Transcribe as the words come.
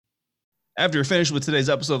After you're finished with today's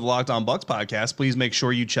episode of the Locked On Bucks podcast, please make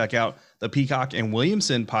sure you check out the Peacock and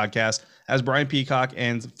Williamson podcast, as Brian Peacock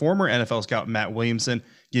and former NFL scout Matt Williamson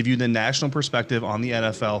give you the national perspective on the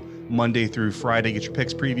NFL Monday through Friday. Get your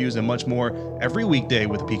picks, previews, and much more every weekday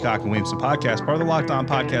with the Peacock and Williamson podcast, part of the Locked On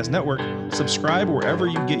Podcast Network. Subscribe wherever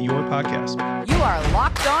you get your podcasts. You are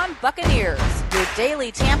Locked On Buccaneers, your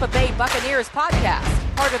daily Tampa Bay Buccaneers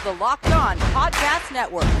podcast, part of the Locked On Podcast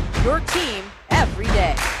Network, your team every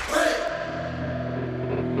day.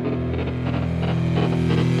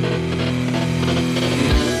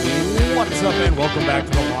 What's up, and welcome back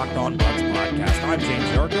to the Locked On Bucks podcast. I'm James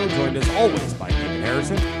Yarko, joined as always by David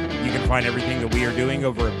Harrison. You can find everything that we are doing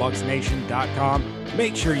over at BucksNation.com.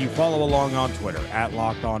 Make sure you follow along on Twitter at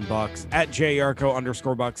Locked On Bucks, at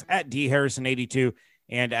JYarko_Bucks, at DHarrison82,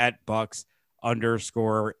 and at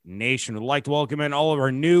Bucks_Nation. We'd like to welcome in all of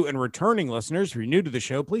our new and returning listeners. If you're new to the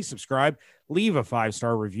show, please subscribe, leave a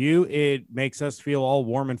 5-star review. It makes us feel all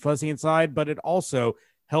warm and fuzzy inside, but it also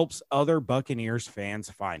helps other Buccaneers fans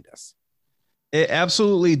find us. It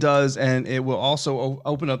absolutely does, and it will also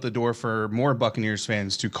open up the door for more Buccaneers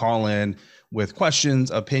fans to call in with questions,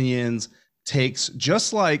 opinions, takes,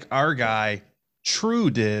 just like our guy True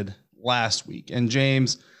did last week. And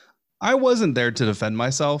James, I wasn't there to defend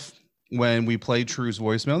myself when we played True's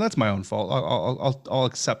voicemail. That's my own fault. I'll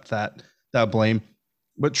accept that blame.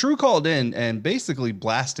 But True called in and basically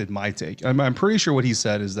blasted my take. I'm pretty sure what he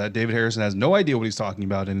said is that David Harrison has no idea what he's talking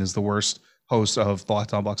about and is the worst host of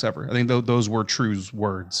Locked On Bucks ever. I think those were True's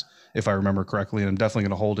words, if I remember correctly, and I'm definitely going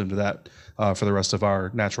to hold him to that for the rest of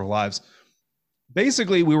our natural lives.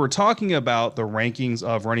 Basically, we were talking about the rankings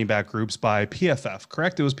of running back groups by PFF,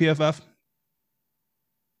 correct? It was PFF?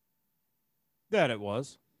 That it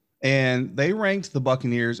was. And they ranked the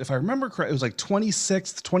Buccaneers, if I remember correctly, it was like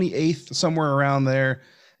 26th, 28th, somewhere around there.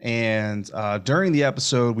 And during the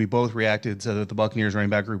episode, we both reacted to that the Buccaneers running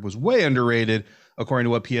back group was way underrated, according to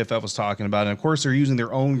what PFF was talking about. And of course, they're using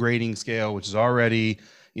their own grading scale, which is already,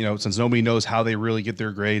 since nobody knows how they really get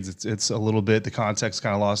their grades, it's a little bit, the context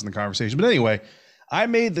kind of lost in the conversation. But anyway, I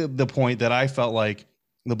made the point that I felt like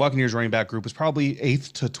the Buccaneers running back group was probably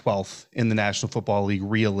 8th to 12th in the National Football League,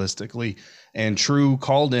 realistically. And True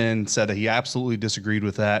called in, said that he absolutely disagreed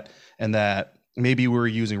with that, and that maybe we were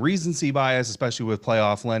using recency bias, especially with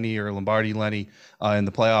playoff Lenny or Lombardi Lenny in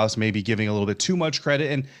the playoffs, maybe giving a little bit too much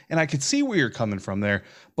credit. And I could see where you're coming from there.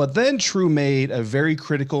 But then True made a very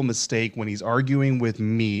critical mistake when he's arguing with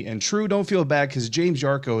me. And True, don't feel bad, because James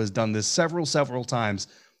Yarko has done this several times.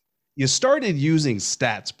 You started using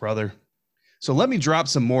stats, brother. So let me drop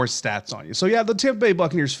some more stats on you. So yeah, the Tampa Bay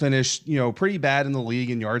Buccaneers finished, pretty bad in the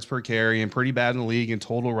league in yards per carry and pretty bad in the league in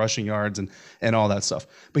total rushing yards and all that stuff.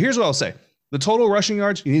 But here's what I'll say. The total rushing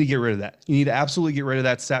yards, you need to get rid of that. You need to absolutely get rid of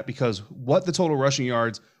that stat, because what the total rushing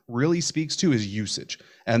yards really speaks to is usage.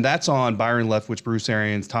 And that's on Byron Leftwich, Bruce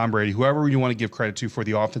Arians, Tom Brady, whoever you want to give credit to for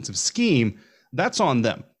the offensive scheme, that's on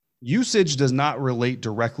them. Usage does not relate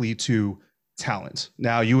directly to talent.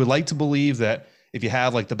 Now, you would like to believe that if you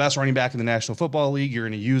have like the best running back in the National Football League, you're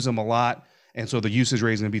going to use them a lot. And so the usage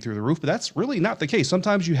rate is going to be through the roof, but that's really not the case.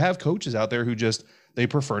 Sometimes you have coaches out there who they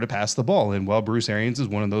prefer to pass the ball. And Bruce Arians is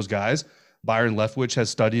one of those guys. Byron Leftwich has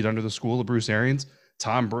studied under the school of Bruce Arians.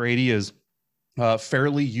 Tom Brady is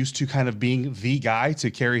fairly used to kind of being the guy to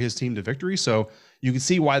carry his team to victory. So you can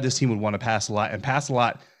see why this team would want to pass a lot, and pass a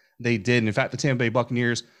lot they did. And in fact, the Tampa Bay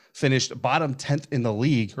Buccaneers finished bottom 10th in the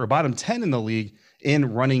league, or bottom 10 in the league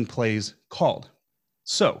in running plays called.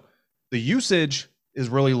 So the usage is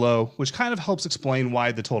really low, which kind of helps explain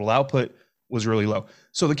why the total output was really low.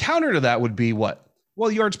 So the counter to that would be what? Well,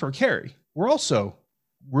 yards per carry. We're also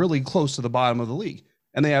really close to the bottom of the league,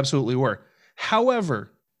 and they absolutely were.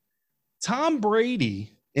 However, Tom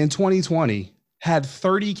Brady in 2020 had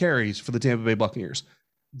 30 carries for the Tampa Bay Buccaneers,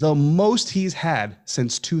 the most he's had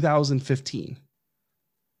since 2015.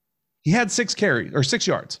 He had 6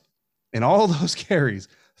 yards. In all those carries,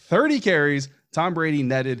 30 carries, Tom Brady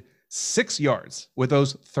netted 6 yards with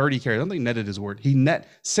those 30 carries. I don't think netted is a word. He net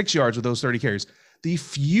 6 yards with those 30 carries. The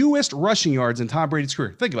fewest rushing yards in Tom Brady's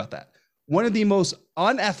career. Think about that. One of the most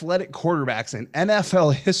unathletic quarterbacks in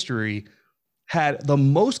NFL history had the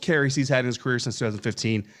most carries he's had in his career since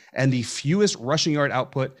 2015 and the fewest rushing yard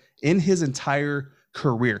output in his entire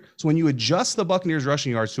career. So when you adjust the Buccaneers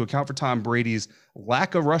rushing yards to account for Tom Brady's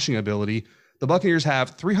lack of rushing ability, the Buccaneers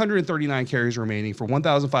have 339 carries remaining for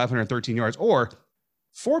 1,513 yards, or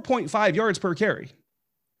 4.5 yards per carry.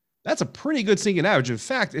 That's a pretty good sinking average. In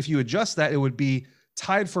fact, if you adjust that, it would be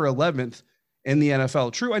tied for 11th in the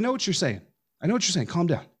NFL. True, I know what you're saying. Calm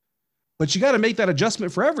down. But you got to make that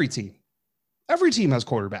adjustment for every team. Every team has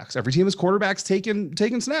quarterbacks. Every team has quarterbacks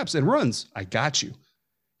taking snaps and runs. I got you.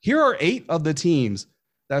 Here are 8 of the teams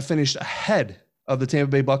that finished ahead of the Tampa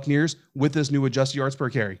Bay Buccaneers with this new adjusted yards per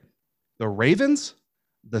carry. The Ravens,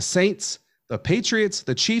 the Saints, the Patriots,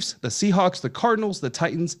 the Chiefs, the Seahawks, the Cardinals, the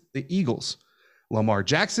Titans, the Eagles. Lamar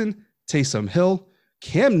Jackson, Taysom Hill,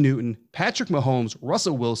 Cam Newton, Patrick Mahomes,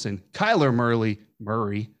 Russell Wilson, Kyler Murray,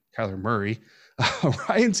 Ryan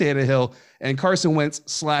Tannehill, and Carson Wentz /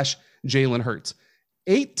 Jalen Hurts.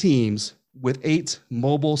 8 teams with 8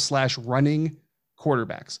 mobile / running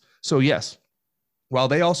quarterbacks. So yes, while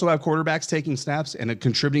they also have quarterbacks taking snaps and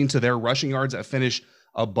contributing to their rushing yards that finish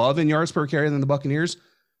above in yards per carry than the Buccaneers,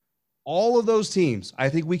 all of those teams, I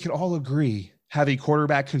think we can all agree, have a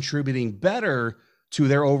quarterback contributing better to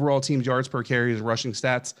their overall team's yards per carry and rushing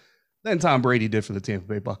stats than Tom Brady did for the Tampa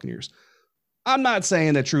Bay Buccaneers. I'm not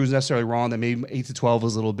saying that True is necessarily wrong, that maybe 8 to 12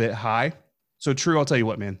 was a little bit high. So True, I'll tell you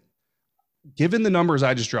what, man, given the numbers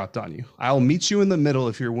I just dropped on you, I'll meet you in the middle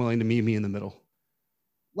if you're willing to meet me in the middle.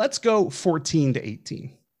 Let's go 14 to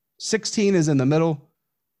 18. 16 is in the middle.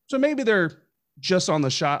 So maybe they're just on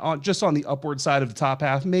the upward side of the top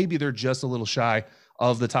half. Maybe they're just a little shy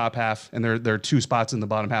of the top half and they're 2 spots in the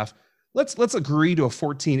bottom half. Let's agree to a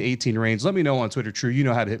 14-18 range. Let me know on Twitter, True. You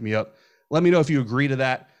know how to hit me up. Let me know if you agree to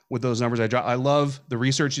that with those numbers I dropped. I love the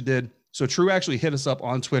research you did. So True actually hit us up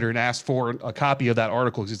on Twitter and asked for a copy of that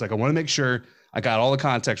article. He's like, I want to make sure I got all the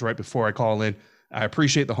context right before I call in. I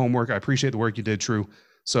appreciate the homework. I appreciate the work you did, True.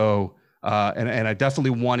 So, and I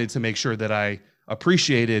definitely wanted to make sure that I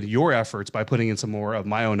appreciated your efforts by putting in some more of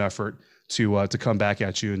my own effort to come back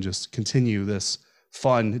at you and just continue this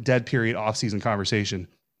fun dead period off-season conversation,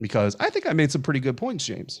 because I think I made some pretty good points,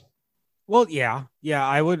 James. Well, yeah,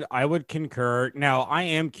 I would concur. Now, I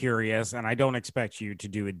am curious, and I don't expect you to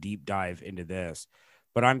do a deep dive into this,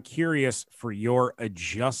 but I'm curious for your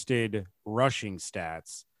adjusted rushing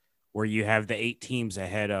stats, where you have the 8 teams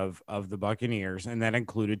ahead of the Buccaneers, and that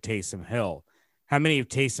included Taysom Hill. How many of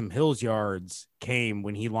Taysom Hill's yards came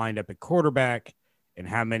when he lined up at quarterback, and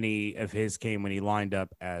how many of his came when he lined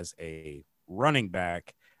up as a running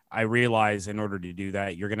back? I realize in order to do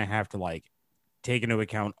that, you're going to have to take into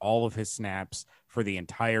account all of his snaps for the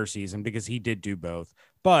entire season, because he did do both.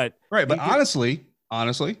 But right, but honestly,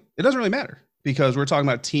 it doesn't really matter, because we're talking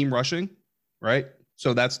about team rushing, right?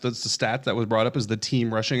 So that's the stat that was brought up, is the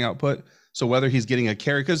team rushing output. So whether he's getting a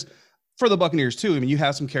carry, because for the Buccaneers too, I mean, you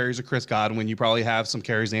have some carries of Chris Godwin, you probably have some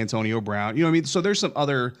carries of Antonio Brown, you know what I mean? So there's some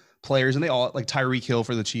other players, and they all, like Tyreek Hill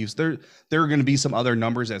for the Chiefs, there are going to be some other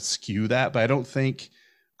numbers that skew that, but I don't think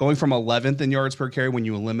going from 11th in yards per carry when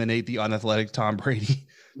you eliminate the unathletic Tom Brady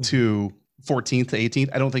to 14th to 18th,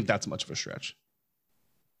 I don't think that's much of a stretch.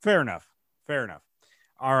 Fair enough.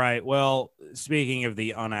 All right. Well, speaking of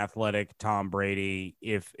the unathletic Tom Brady,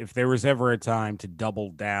 if there was ever a time to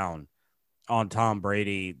double down on Tom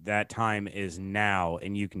Brady, that time is now,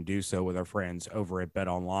 and you can do so with our friends over at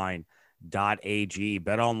betonline.ag.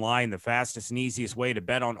 BetOnline, the fastest and easiest way to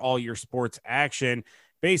bet on all your sports action.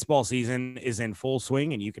 Baseball season is in full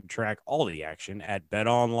swing, and you can track all the action at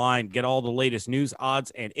BetOnline. Get all the latest news,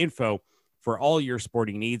 odds, and info for all your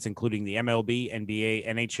sporting needs, including the MLB, NBA,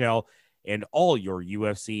 NHL, and all your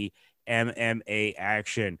UFC MMA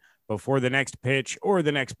action. Before the next pitch or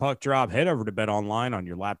the next puck drop, head over to BetOnline on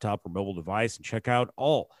your laptop or mobile device and check out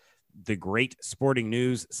all the great sporting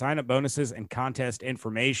news, sign-up bonuses, and contest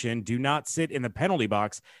information. Do not sit in the penalty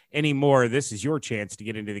box anymore. This is your chance to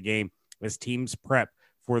get into the game as teams prep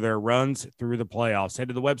for their runs through the playoffs. Head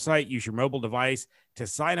to the website, use your mobile device to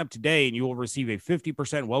sign up today, and you will receive a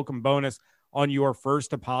 50% welcome bonus on your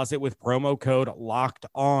first deposit with promo code Locked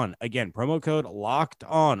On. Again, promo code Locked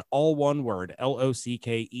On, all one word,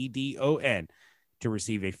 LOCKEDON, to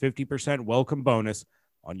receive a 50% welcome bonus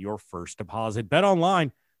on your first deposit. Bet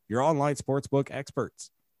Online, your online sportsbook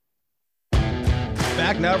experts.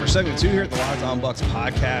 Back now for segment 2 here at the Locked On Bucks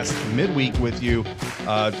podcast, midweek with you.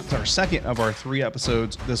 It's our second of our 3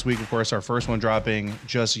 episodes this week. Of course, our first one dropping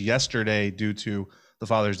just yesterday due to the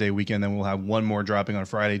Father's Day weekend. Then we'll have one more dropping on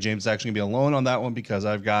Friday. James is actually going to be alone on that one because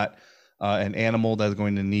I've got an animal that's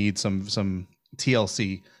going to need some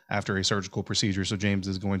TLC after a surgical procedure. So James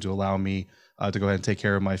is going to allow me to go ahead and take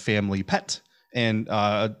care of my family pet and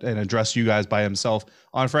address you guys by himself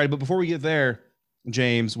on Friday. But before we get there,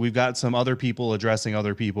 James, we've got some other people addressing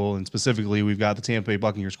other people, and specifically we've got the Tampa Bay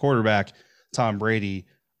Buccaneers quarterback, Tom Brady,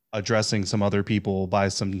 addressing some other people by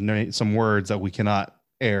some words that we cannot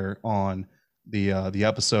air on the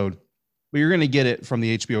episode. But you're going to get it from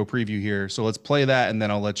the HBO preview here. So let's play that, and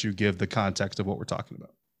then I'll let you give the context of what we're talking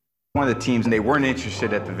about. One of the teams, and they weren't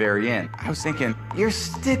interested at the very end. I was thinking, you're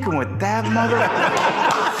sticking with that mother.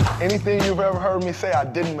 Anything you've ever heard me say, I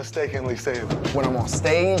didn't mistakenly say it. When I'm on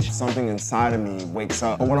stage, something inside of me wakes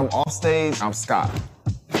up. But when I'm off stage, I'm Scott.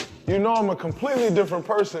 You know I'm a completely different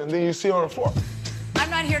person than you see on the floor. I'm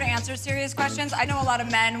not here to answer serious questions. I know a lot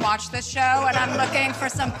of men watch this show, and I'm looking for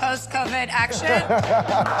some post-COVID action.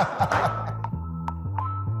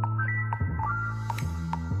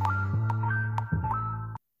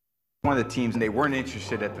 One of the teams, and they weren't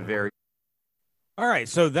interested at the very. All right,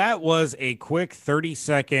 so that was a quick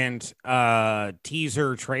 30-second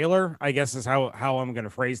teaser trailer, I guess is how I'm going to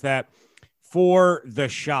phrase that, for The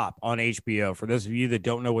Shop on HBO. For those of you that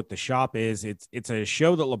don't know what The Shop is, it's a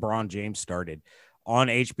show that LeBron James started on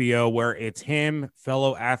HBO where it's him,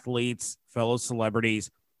 fellow athletes, fellow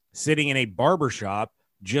celebrities, sitting in a barbershop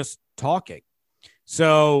just talking.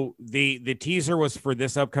 So the teaser was for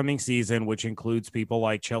this upcoming season, which includes people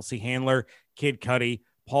like Chelsea Handler, Kid Cudi,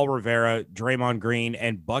 Paul Rivera, Draymond Green,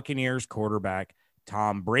 and Buccaneers quarterback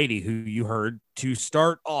Tom Brady, who you heard to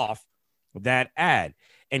start off that ad.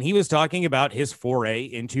 And he was talking about his foray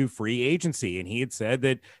into free agency. And he had said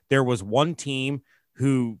that there was one team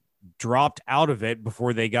who dropped out of it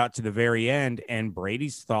before they got to the very end. And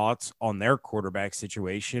Brady's thoughts on their quarterback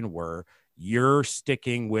situation were, you're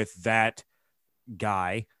sticking with that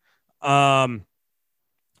guy. The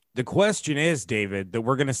question is, David, that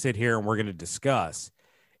we're going to sit here and we're going to discuss,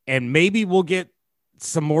 and maybe we'll get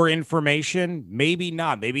some more information, maybe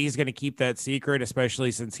not. Maybe he's going to keep that secret,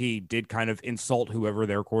 especially since he did kind of insult whoever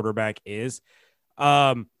their quarterback is.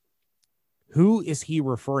 Who is he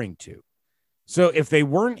referring to? So if they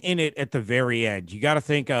weren't in it at the very end, you got to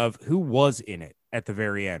think of who was in it at the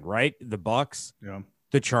very end, right? The Bucks, Yeah.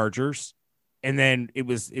 the Chargers, and then it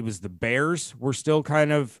was the Bears were still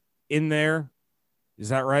kind of in there. Is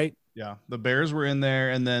that right? Yeah. The Bears were in there,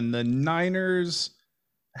 and then the Niners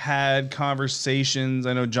had conversations.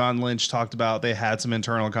 I know John Lynch talked about they had some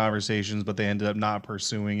internal conversations, but they ended up not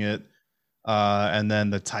pursuing it. And then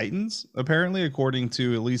the Titans, apparently, according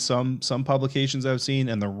to at least some publications I've seen,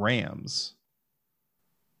 and the Rams.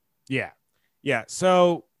 Yeah. Yeah.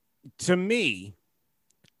 So to me,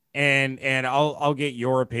 and I'll get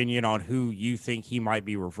your opinion on who you think he might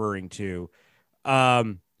be referring to.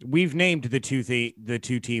 We've named the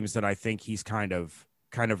two teams that I think he's kind of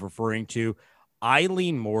referring to. I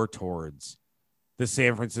lean more towards the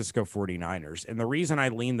San Francisco 49ers. And the reason I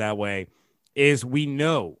lean that way is we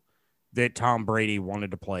know that Tom Brady wanted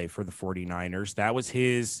to play for the 49ers. That was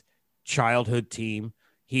his childhood team.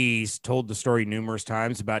 He's told the story numerous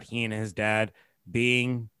times about he and his dad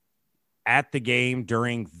being at the game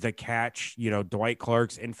during the catch, Dwight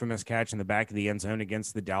Clark's infamous catch in the back of the end zone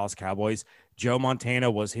against the Dallas Cowboys. Joe Montana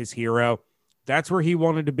was his hero. That's where he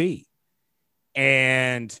wanted to be.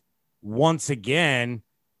 And once again,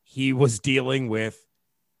 he was dealing with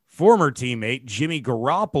former teammate Jimmy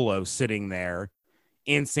Garoppolo sitting there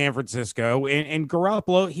in San Francisco. And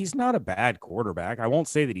Garoppolo, he's not a bad quarterback. I won't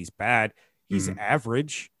say that he's bad. He's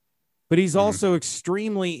average, but he's also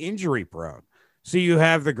extremely injury prone. So you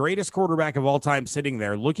have the greatest quarterback of all time sitting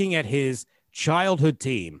there looking at his childhood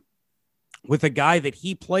team with a guy that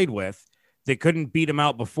he played with that couldn't beat him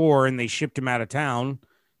out before, and they shipped him out of town.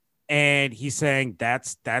 And he's saying,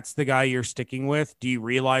 that's the guy you're sticking with. Do you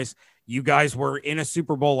realize you guys were in a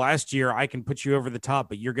Super Bowl last year? I can put you over the top,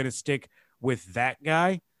 but you're going to stick with that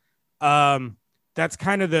guy. That's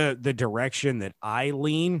kind of the direction that I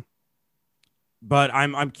lean, but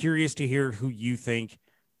I'm curious to hear who you think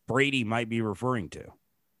Brady might be referring to.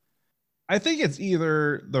 I think it's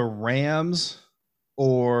either the Rams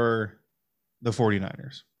or the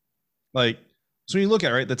 49ers. Like, so when you look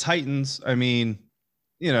at it, right, the Titans, I mean,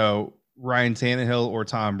 Ryan Tannehill or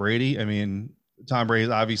Tom Brady. I mean, Tom Brady is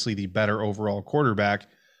obviously the better overall quarterback,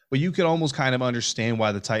 but you could almost kind of understand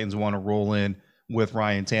why the Titans want to roll in with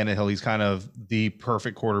Ryan Tannehill. He's kind of the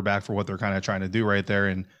perfect quarterback for what they're kind of trying to do right there,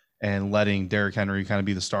 and letting Derrick Henry kind of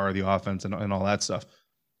be the star of the offense and all that stuff.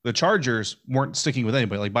 The Chargers weren't sticking with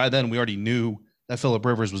anybody. Like, by then, we already knew that Phillip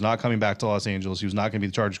Rivers was not coming back to Los Angeles. He was not going to be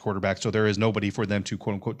the Chargers quarterback, so there is nobody for them to,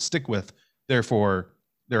 quote unquote, stick with. Therefore,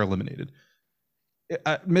 they're eliminated.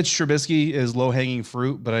 Mitch Trubisky is low-hanging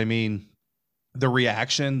fruit, but I mean, the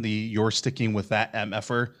reaction, you're sticking with that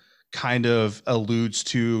MFer kind of alludes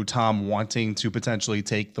to Tom wanting to potentially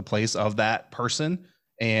take the place of that person.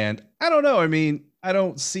 And I don't know. I mean, I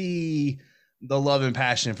don't see the love and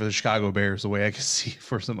passion for the Chicago Bears the way I could see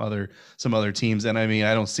for some other teams. And I mean,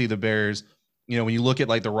 I don't see the Bears, when you look at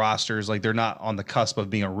like the rosters, like they're not on the cusp of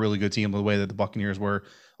being a really good team the way that the Buccaneers were,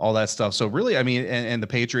 all that stuff. So really, I mean, and the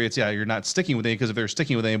Patriots, yeah, you're not sticking with any, because if they're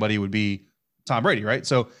sticking with anybody, it would be Tom Brady, right?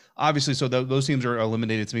 So obviously, those teams are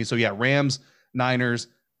eliminated to me. So yeah, Rams, Niners.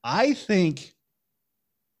 I think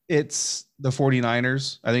it's the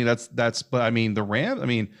 49ers. I think but I mean, the Rams, I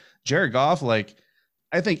mean, Jared Goff, like,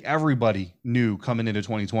 I think everybody knew coming into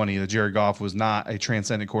 2020 that Jared Goff was not a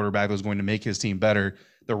transcendent quarterback that was going to make his team better.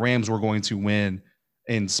 The Rams were going to win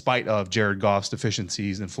in spite of Jared Goff's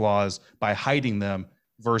deficiencies and flaws by hiding them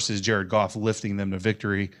versus Jared Goff lifting them to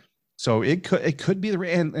victory. So it could be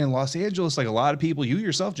and Los Angeles, like a lot of people, you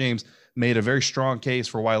yourself, James, made a very strong case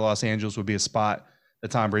for why Los Angeles would be a spot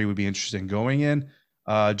that Tom Brady would be interested in going in.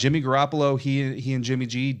 Jimmy Garoppolo, he and Jimmy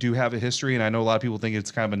G do have a history, and I know a lot of people think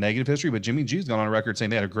it's kind of a negative history, but Jimmy G's gone on record saying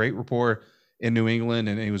they had a great rapport in New England,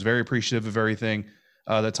 and he was very appreciative of everything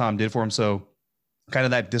that Tom did for him. So kind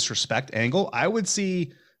of that disrespect angle, I would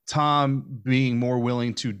see Tom being more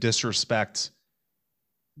willing to disrespect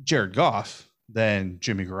Jared Goff than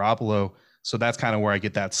Jimmy Garoppolo. So that's kind of where I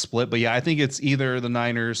get that split. But yeah, I think it's either the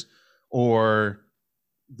Niners or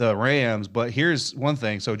the Rams. But here's one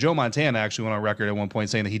thing. So Joe Montana actually went on record at one point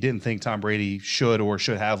saying that he didn't think Tom Brady should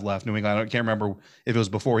have left New England. I can't remember if it was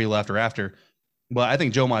before he left or after. But I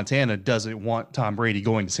think Joe Montana doesn't want Tom Brady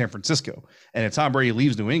going to San Francisco. And if Tom Brady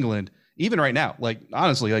leaves New England, even right now, like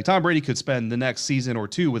honestly, like Tom Brady could spend the next season or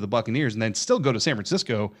two with the Buccaneers and then still go to San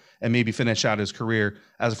Francisco and maybe finish out his career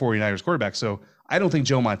as a 49ers quarterback. So I don't think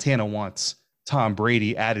Joe Montana wants Tom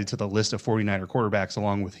Brady added to the list of 49er quarterbacks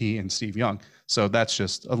along with he and Steve Young. So that's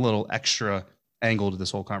just a little extra angle to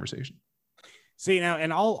this whole conversation. See now,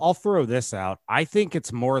 and I'll throw this out. I think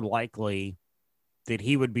it's more likely that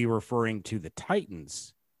he would be referring to the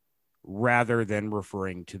Titans rather than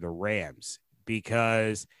referring to the Rams,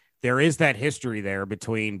 because there is that history there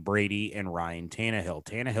between Brady and Ryan Tannehill.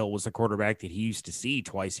 Tannehill was a quarterback that he used to see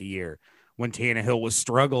twice a year when Tannehill was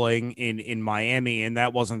struggling in Miami, and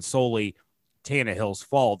that wasn't solely Tannehill's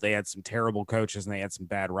fault. They had some terrible coaches and they had some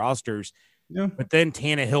bad rosters. Yeah. But then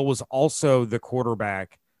Tannehill was also the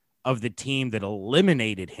quarterback of the team that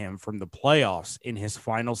eliminated him from the playoffs in his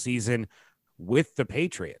final season with the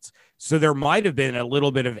Patriots. So there might have been a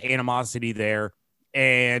little bit of animosity there.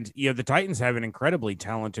 And, you know, the Titans have an incredibly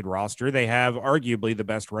talented roster. They have arguably the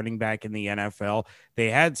best running back in the NFL.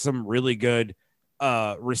 They had some really good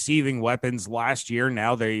receiving weapons last year.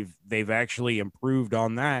 Now they've actually improved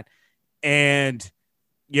on that. And,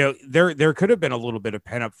 you know, there could have been a little bit of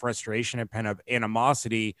pent-up frustration and pent-up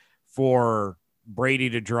animosity for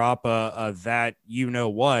Brady to drop that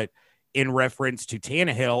you-know-what in reference to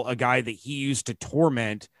Tannehill, a guy that he used to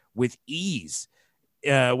torment with ease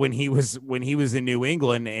when he was in New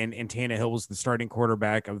England, and Tannehill was the starting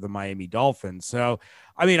quarterback of the Miami Dolphins. So,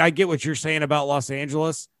 I mean, I get what you're saying about Los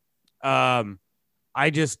Angeles. I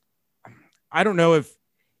don't know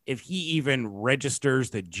if he even registers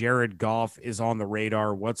that Jared Goff is on the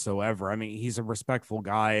radar whatsoever. I mean, he's a respectful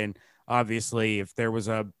guy, and obviously if there was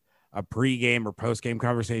a pregame or postgame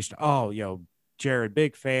conversation, oh, you know, Jared,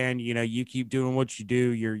 big fan, you know, you keep doing what you do,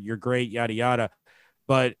 you're great, yada yada.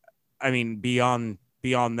 But I mean, beyond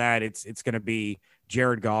that, it's going to be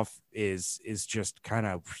Jared Goff is just kind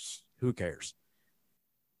of, who cares?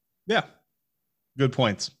 Yeah, good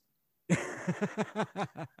points.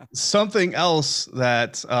 Something else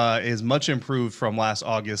that is much improved from last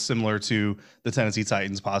August, similar to the Tennessee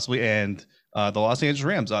Titans possibly, and the Los Angeles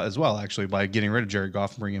Rams as well, actually, by getting rid of Jared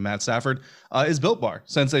Goff and bringing in Matt Stafford, is Built Bar.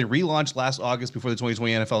 Since they relaunched last August before the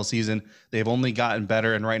 2020 NFL season, they've only gotten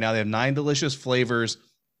better, and right now they have 9 delicious flavors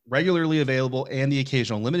regularly available and the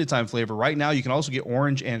occasional limited time flavor. Right now, you can also get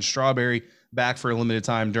orange and strawberry back for a limited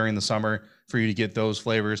time during the summer for you to get those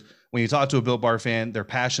flavors. When you talk to a Built Bar fan, they're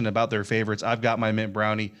passionate about their favorites. I've got my mint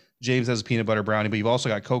brownie. James has a peanut butter brownie, but you've also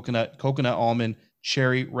got coconut almond,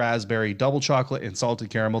 cherry, raspberry, double chocolate, and salted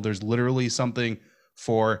caramel. There's literally something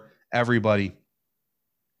for everybody.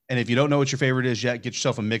 And if you don't know what your favorite is yet, get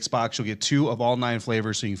yourself a mix box. You'll get 2 of all 9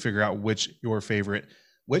 flavors so you can figure out which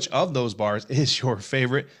of those bars is your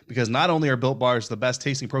favorite, because not only are Built Bars the best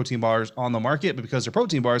tasting protein bars on the market, but because they're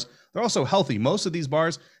protein bars, they're also healthy. Most of these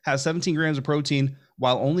bars have 17 grams of protein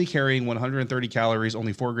while only carrying 130 calories,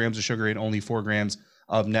 only 4 grams of sugar, and only 4 grams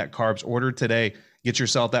of net carbs. Order today. Get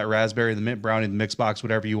yourself that raspberry, the mint brownie, the mix box,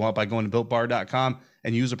 whatever you want, by going to BuiltBar.com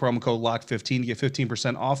and use the promo code LOCK15 to get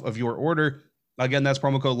 15% off of your order. Again, that's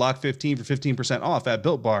promo code LOCK15 for 15% off at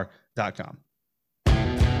BuiltBar.com.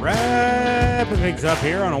 Wrapping things up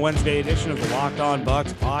here on a Wednesday edition of the Locked On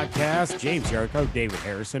Bucks podcast. James Yarko, David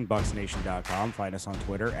Harrison, BucksNation.com. Find us on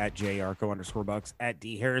Twitter at JYarko_Bucks, at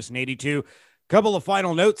DHarrison82. Couple of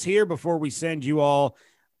final notes here before we send you all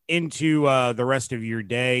into the rest of your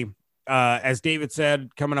day. As David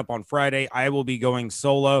said, coming up on Friday, I will be going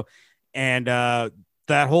solo. And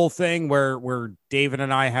that whole thing where David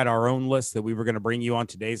and I had our own list that we were going to bring you on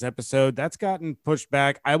today's episode, that's gotten pushed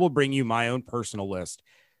back. I will bring you my own personal list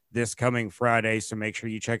this coming Friday. So make sure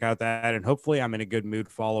you check out that. And hopefully I'm in a good mood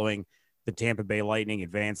following the Tampa Bay Lightning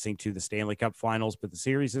advancing to the Stanley Cup Finals. But the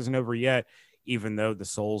series isn't over yet, even though the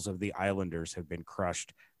souls of the Islanders have been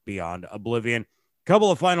crushed beyond oblivion.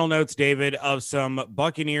 Couple of final notes, David, of some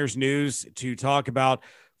Buccaneers news to talk about.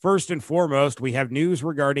 First and foremost, we have news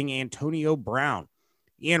regarding Antonio Brown.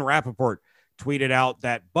 Ian Rappaport tweeted out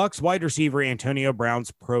that Bucs wide receiver Antonio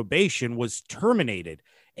Brown's probation was terminated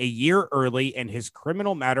a year early, and his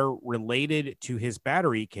criminal matter related to his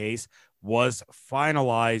battery case was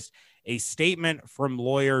finalized. A statement from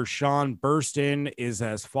lawyer Sean Burston is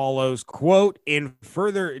as follows, quote, "In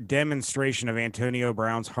further demonstration of Antonio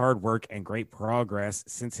Brown's hard work and great progress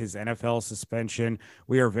since his NFL suspension,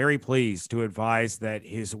 we are very pleased to advise that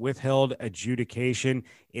his withheld adjudication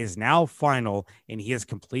is now final and he has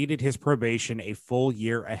completed his probation a full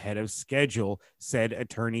year ahead of schedule," said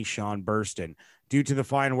attorney Sean Burston. Due to the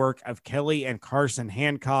fine work of Kelly and Carson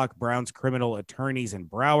Hancock, Brown's criminal attorneys in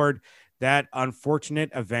Broward, that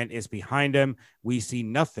unfortunate event is behind him. We see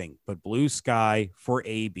nothing but blue sky for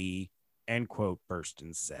AB, end quote,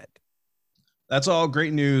 Burston said. That's all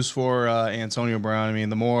great news for Antonio Brown. I mean,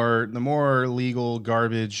 the more legal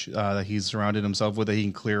garbage that he's surrounded himself with that he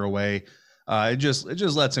can clear away, it just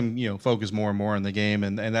lets him, focus more and more on the game.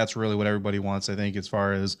 And that's really what everybody wants, I think, as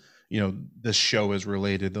far as, this show is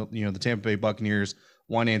related. The Tampa Bay Buccaneers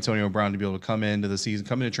want Antonio Brown to be able to come into the season,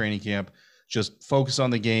 come into training camp, just focus on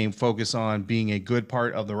the game, focus on being a good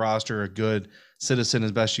part of the roster, a good citizen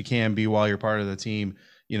as best you can be while you're part of the team.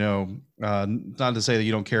 Not to say that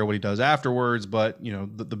you don't care what he does afterwards, but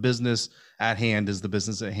the business at hand is the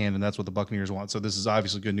business at hand, and that's what the Buccaneers want. So this is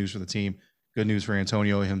obviously good news for the team, good news for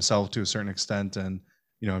Antonio himself to a certain extent. And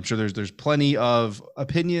I'm sure there's plenty of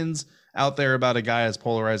opinions out there about a guy as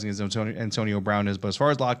polarizing as Antonio Brown is, but as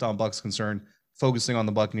far as Locked On Bucs concerned, focusing on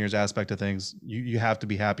the Buccaneers aspect of things, you have to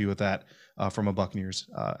be happy with that from a Buccaneers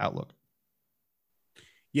outlook.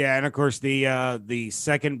 Yeah, and of course the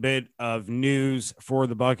second bit of news for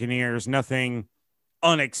the Buccaneers, nothing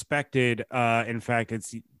unexpected. In fact,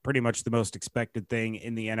 it's pretty much the most expected thing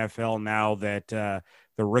in the NFL now that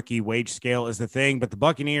the rookie wage scale is the thing. But the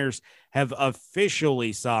Buccaneers have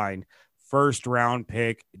officially signed first-round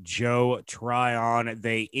pick Joe Tryon.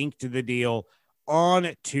 They inked the deal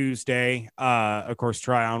on Tuesday. Of course,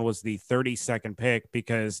 Tryon was the 32nd pick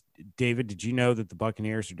because, David, did you know that the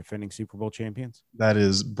Buccaneers are defending Super Bowl champions? That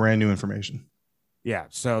is brand new information. Yeah,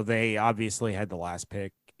 so they obviously had the last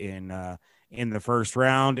pick in the first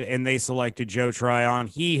round, and they selected Joe Tryon.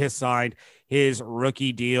 He has signed his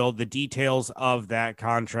rookie deal. The details of that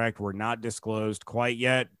contract were not disclosed quite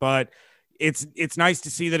yet, but it's nice to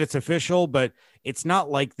see that it's official, but it's not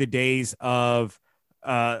like the days of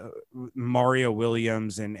Mario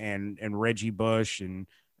Williams and Reggie Bush and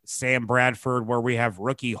Sam Bradford, where we have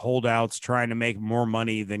rookie holdouts trying to make more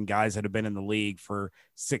money than guys that have been in the league for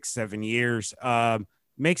 6-7 years.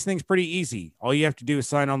 Makes things pretty easy. All you have to do is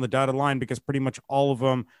sign on the dotted line because pretty much all of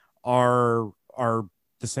them are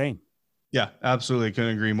the same. Yeah, absolutely.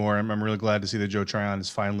 Couldn't agree more. I'm really glad to see that Joe Tryon has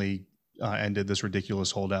finally ended this ridiculous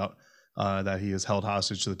holdout that he has held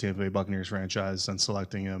hostage to the Tampa Bay Buccaneers franchise since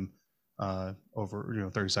selecting him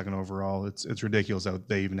over 32nd overall. It's ridiculous that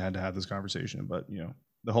they even had to have this conversation, but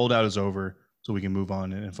the holdout is over, so we can move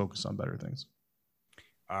on and focus on better things.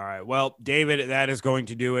 All right, well, David, that is going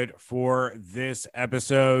to do it for this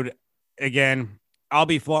episode. Again, I'll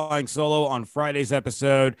be flying solo on Friday's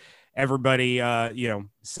episode. Everybody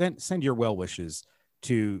send your well wishes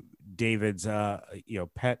to David's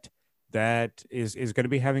pet that is going to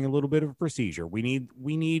be having a little bit of a procedure. We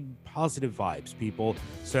need positive vibes, people.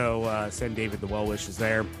 So send David the well wishes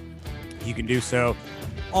there. You can do so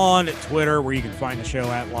on Twitter, where you can find the show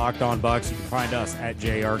at Locked On Bucs. You can find us at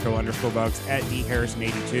 @JARCO_Bucs, at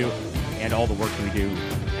DHarrison82, and all the work we do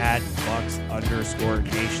at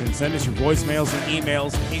Bucs_Nation. Send us your voicemails and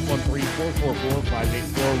emails at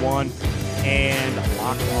 813-444-5841 and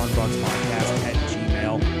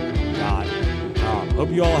LockedOnBucsPodcast@gmail.com.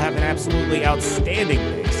 Hope you all have an absolutely outstanding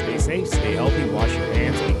day. Stay safe, stay healthy, wash your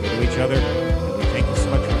hands, be good to each other.